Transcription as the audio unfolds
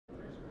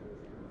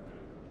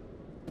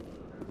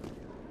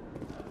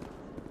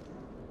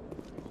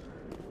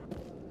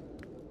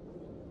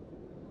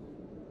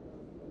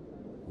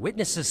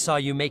Witnesses saw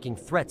you making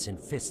threats in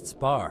Fist's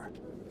bar.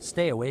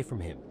 Stay away from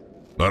him.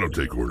 I don't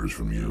take orders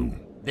from you.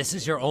 This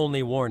is your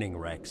only warning,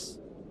 Rex.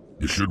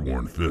 You should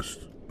warn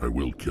Fist. I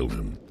will kill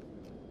him.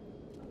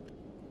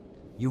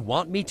 You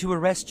want me to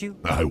arrest you?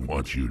 I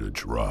want you to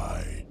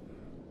try.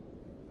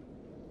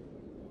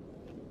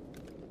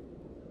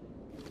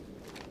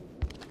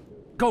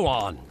 Go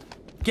on.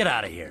 Get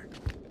out of here.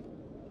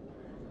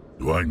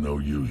 Do I know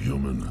you,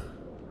 human?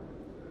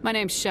 My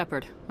name's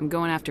Shepard. I'm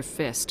going after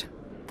Fist.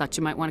 Thought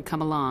you might want to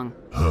come along.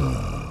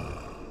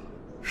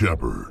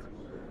 Shepard.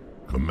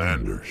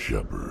 Commander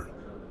Shepard.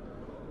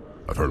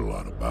 I've heard a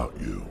lot about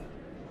you.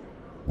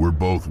 We're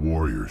both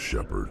warriors,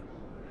 Shepard.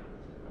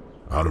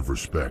 Out of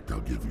respect,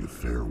 I'll give you a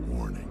fair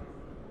warning.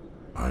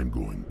 I'm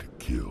going to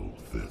kill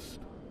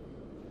Fist.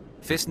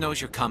 Fist knows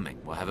you're coming.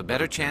 We'll have a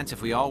better chance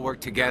if we all work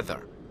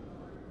together.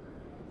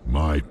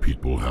 My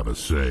people have a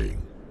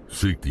saying.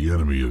 Seek the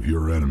enemy of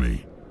your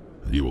enemy,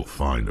 and you will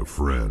find a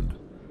friend.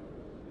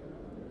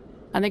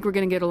 I think we're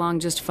gonna get along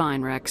just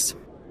fine, Rex.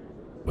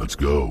 Let's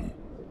go.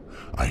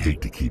 I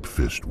hate to keep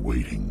Fist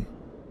waiting.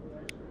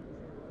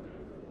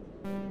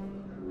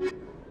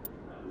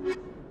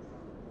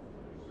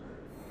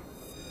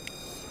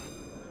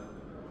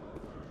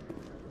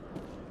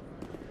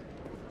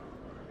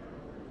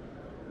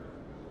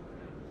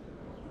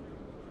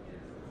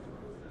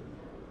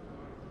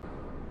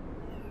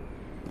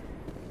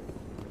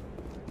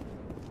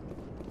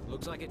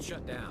 Looks like it's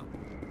shut down.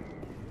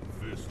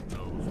 Fist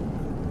knows.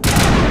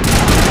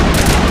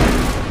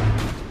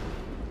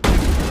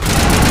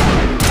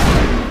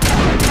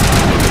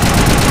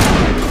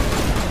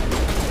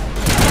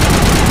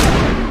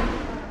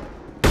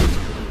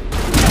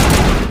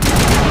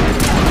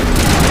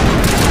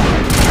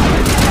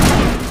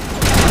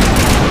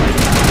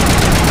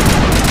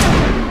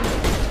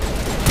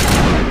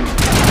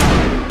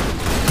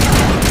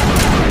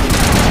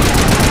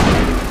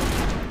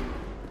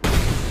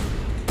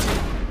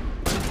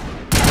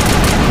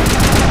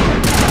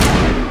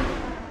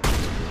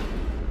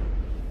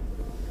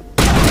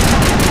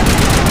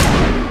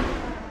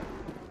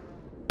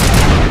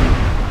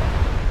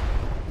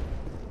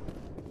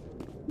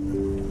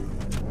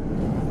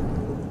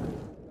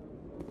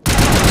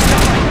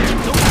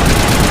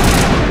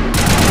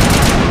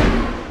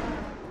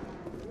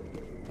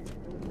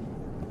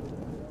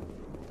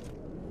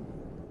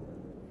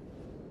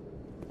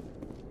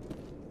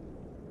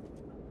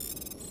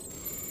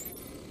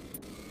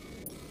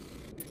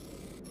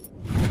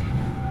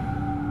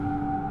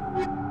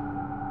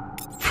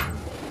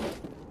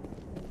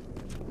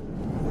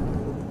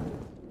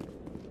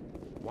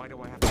 Why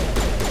do I have to...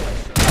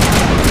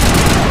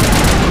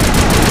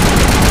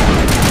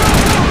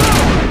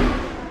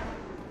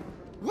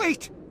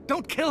 Wait!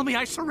 Don't kill me,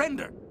 I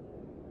surrender!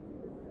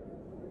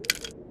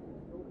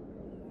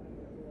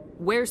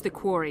 Where's the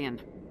Quarian?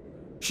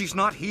 She's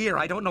not here,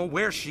 I don't know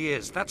where she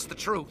is, that's the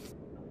truth.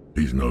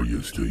 He's no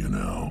use to you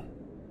now.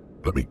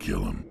 Let me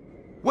kill him.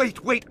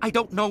 Wait, I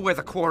don't know where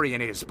the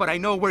Quarian is, but I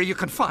know where you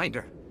can find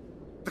her.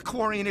 The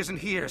Quarian isn't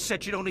here,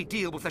 said you'd only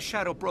deal with the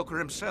ShadowBroker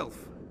himself.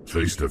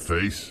 Face to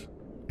face?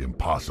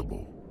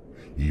 Impossible.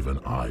 Even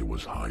I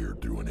was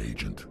hired through an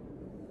agent.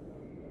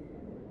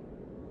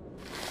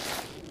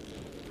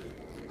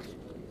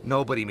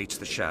 Nobody meets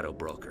the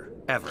ShadowBroker,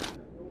 ever.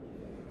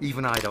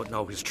 Even I don't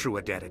know his true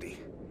identity.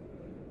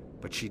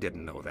 But she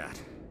didn't know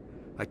that.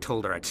 I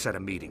told her I'd set a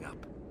meeting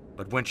up.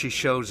 But when she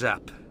shows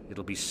up,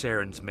 it'll be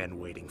Saren's men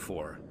waiting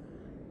for her.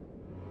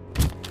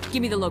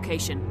 Give me the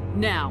location,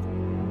 now.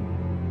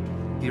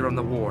 Here on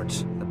the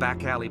wards, the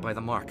back alley by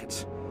the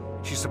markets.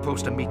 She's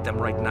supposed to meet them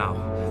right now.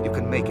 You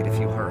can make it if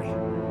you hurry.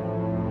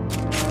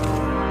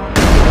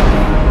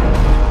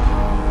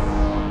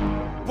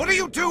 What are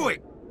you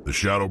doing? The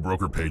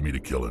ShadowBroker paid me to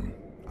kill him.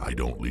 I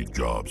don't leave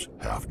jobs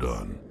half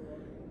done.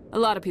 A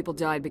lot of people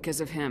died because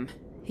of him.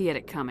 He had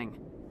it coming.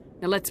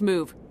 Now let's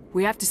move.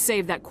 We have to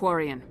save that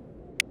Quarian.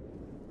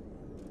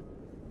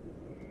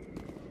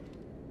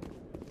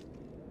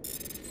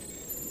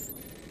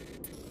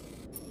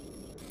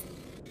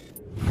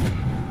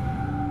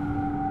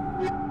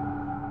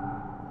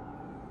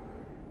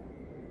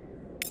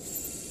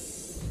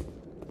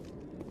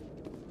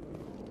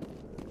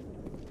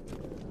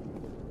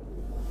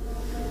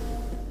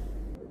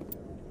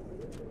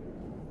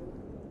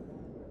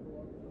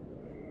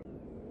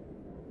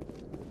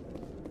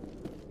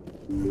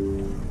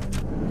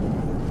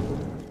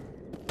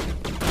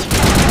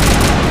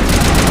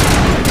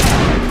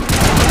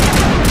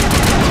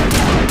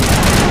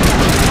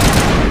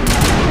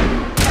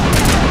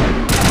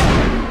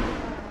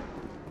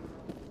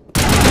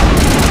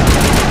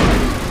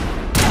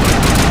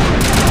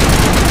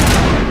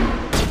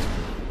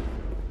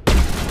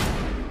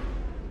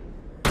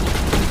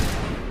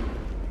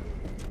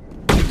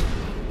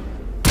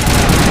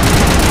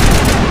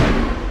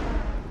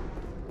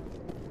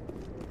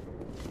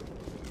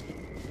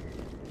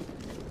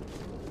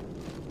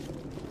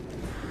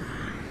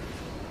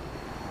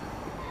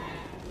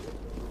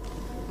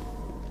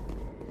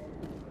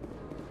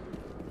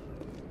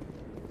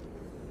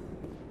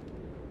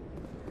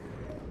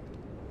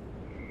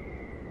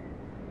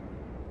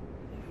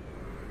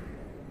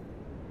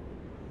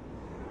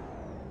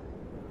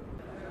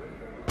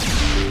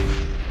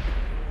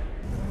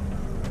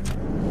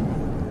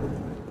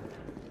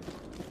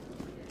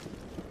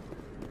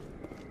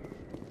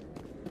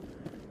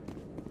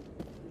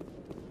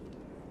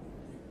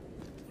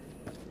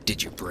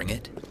 Did you bring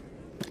it?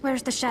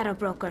 Where's the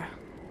ShadowBroker?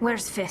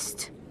 Where's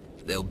Fist?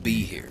 They'll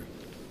be here.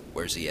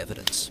 Where's the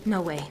evidence? No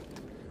way.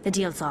 The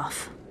deal's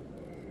off.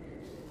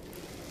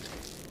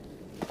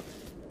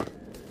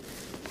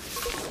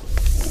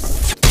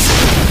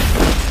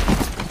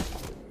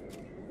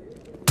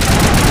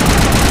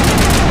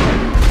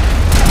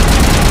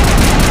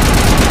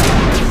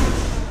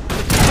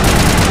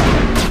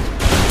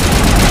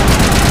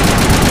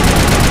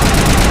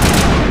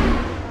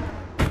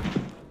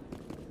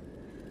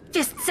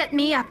 Fist set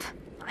me up.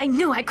 I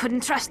knew I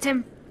couldn't trust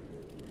him.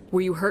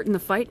 Were you hurt in the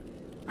fight?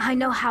 I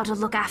know how to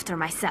look after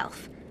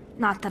myself.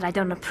 Not that I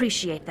don't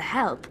appreciate the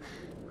help.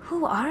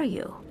 Who are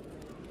you?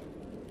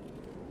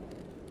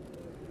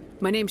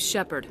 My name's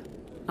Shepard.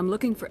 I'm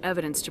looking for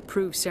evidence to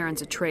prove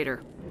Saren's a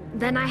traitor.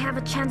 Then I have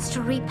a chance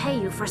to repay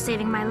you for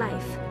saving my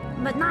life.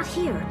 But not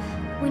here.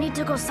 We need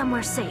to go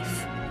somewhere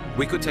safe.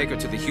 We could take her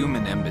to the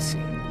human embassy.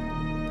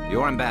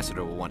 Your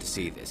ambassador will want to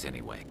see this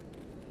anyway.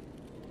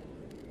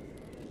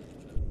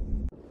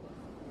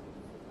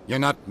 You're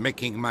not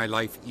making my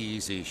life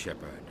easy,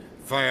 Shepard.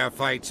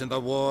 Firefights in the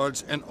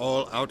wards, an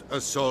all-out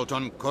assault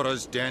on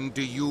Korra's den.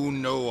 Do you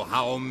know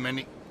how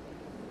many...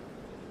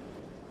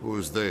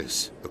 Who's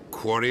this? The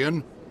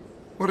Quarian?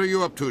 What are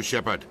you up to,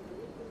 Shepard?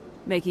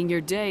 Making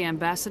your day,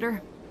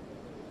 Ambassador.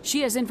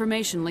 She has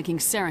information linking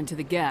Saren to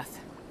the Geth.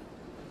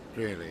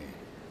 Really?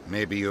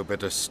 Maybe you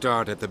better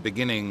start at the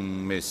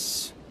beginning,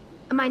 Miss...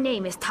 My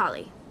name is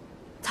Tali.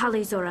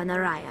 Tali Zora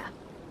Naraya.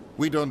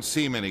 We don't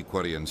see many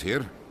Quarians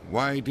here.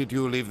 Why did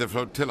you leave the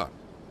flotilla?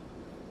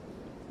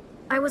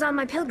 I was on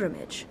my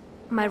pilgrimage.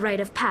 My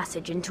rite of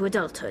passage into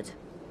adulthood.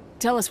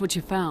 Tell us what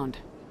you found.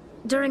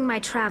 During my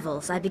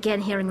travels, I began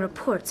hearing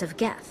reports of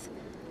Geth.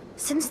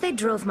 Since they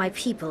drove my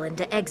people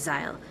into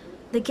exile,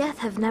 the Geth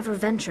have never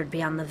ventured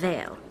beyond the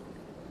Veil.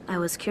 I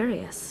was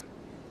curious.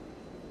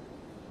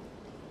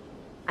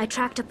 I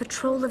tracked a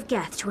patrol of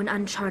Geth to an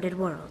uncharted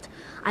world.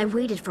 I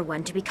waited for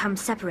one to become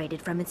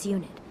separated from its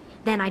unit.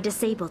 Then I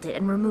disabled it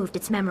and removed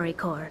its memory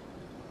core.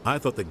 I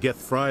thought the Geth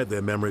fried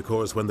their memory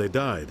cores when they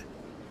died.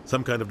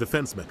 Some kind of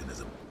defense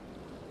mechanism.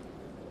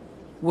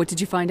 What did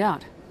you find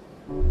out?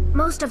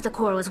 Most of the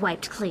core was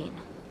wiped clean.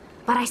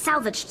 But I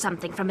salvaged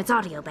something from its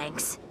audio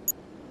banks.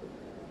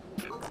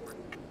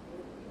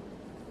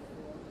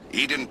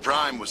 Eden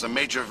Prime was a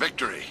major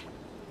victory.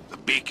 The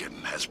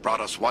beacon has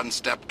brought us one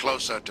step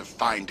closer to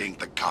finding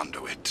the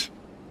conduit.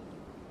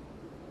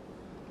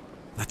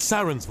 That's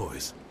Saren's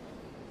voice.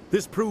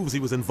 This proves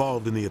he was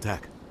involved in the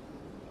attack.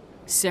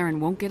 Saren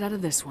won't get out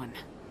of this one.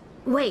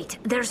 Wait,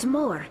 there's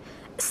more.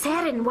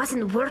 Saren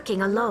wasn't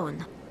working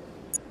alone.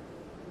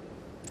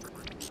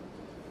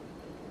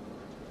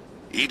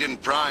 Eden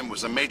Prime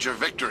was a major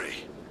victory.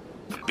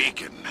 The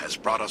beacon has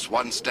brought us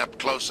one step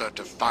closer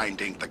to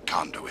finding the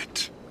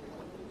conduit.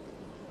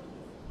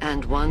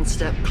 And one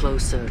step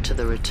closer to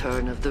the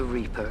return of the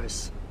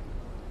Reapers.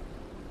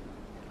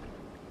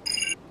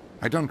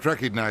 I don't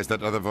recognize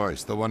that other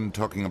voice, the one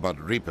talking about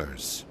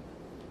Reapers.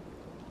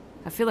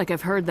 I feel like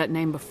I've heard that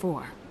name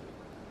before.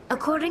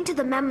 According to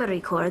the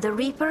memory core, the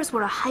Reapers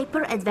were a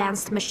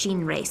hyper-advanced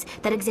machine race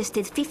that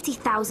existed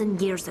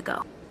 50,000 years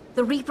ago.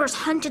 The Reapers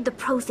hunted the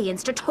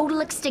Protheans to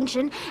total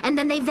extinction, and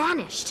then they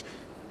vanished.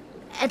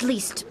 At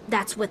least,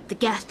 that's what the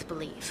Geth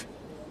believe.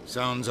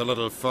 Sounds a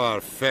little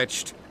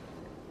far-fetched.